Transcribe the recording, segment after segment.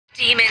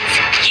demons,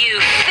 you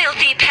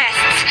filthy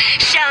pests,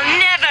 shall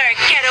never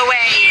get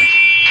away!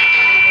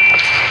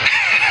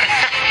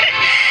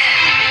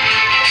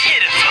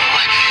 Pitiful!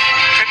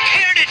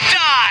 Prepare to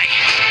die!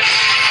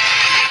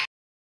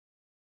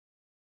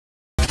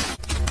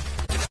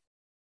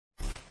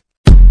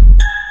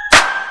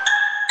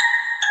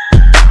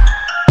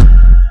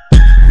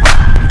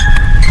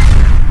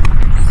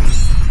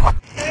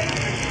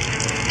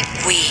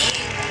 We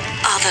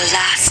are the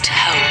last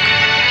hope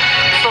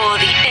for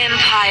the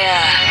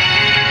Empire.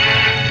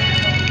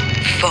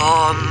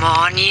 For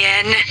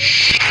Monyan.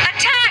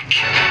 Attack!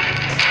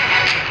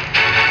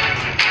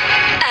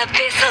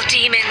 Abyssal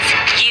demons,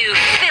 you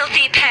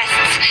filthy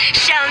pests,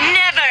 shall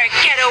never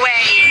get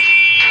away!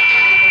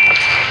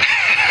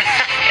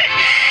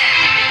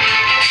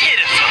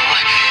 Pitiful!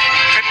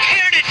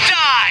 Prepare to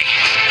die!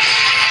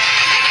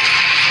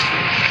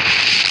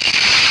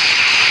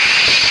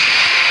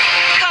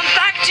 Come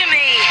back to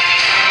me,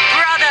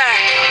 brother!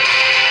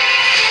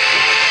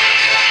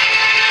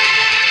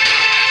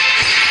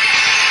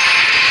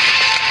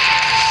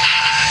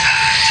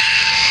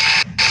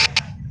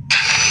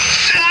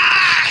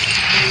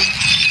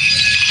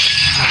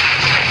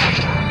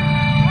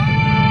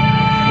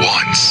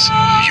 Once,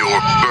 your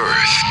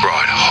birth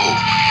brought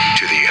hope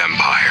to the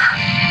Empire.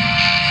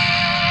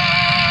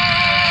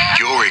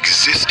 Your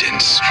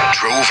existence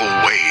drove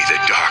away the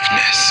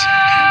darkness.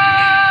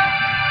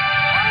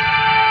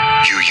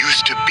 You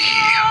used to be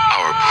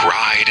our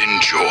pride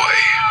and joy.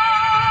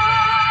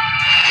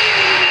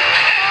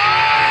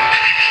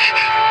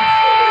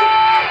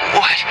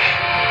 What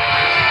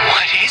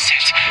is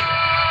it?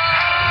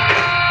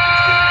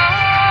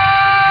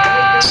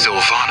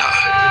 Silvana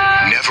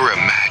never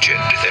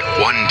imagined that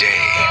one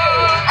day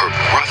her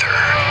brother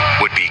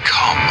would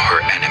become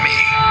her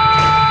enemy.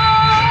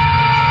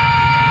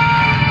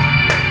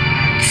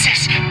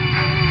 Sister?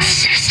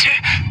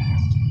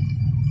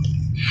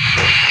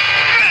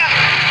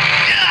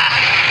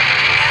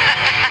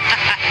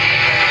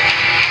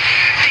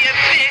 The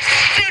abyss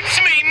suits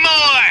me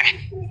more!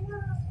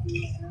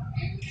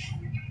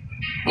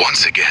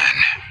 Once again,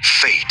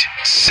 fate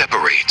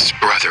separates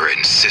brother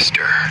and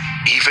sister.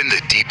 Even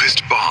the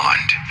deepest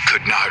bond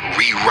could not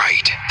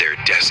rewrite their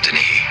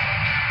destiny.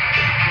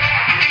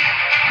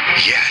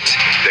 Yet,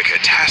 the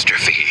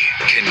catastrophe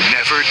can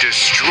never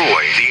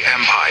destroy the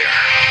Empire.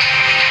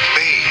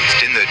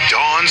 Bathed in the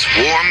dawn's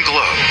warm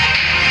glow,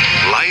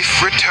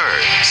 life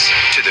returns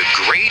to the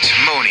Great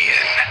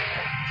Monian.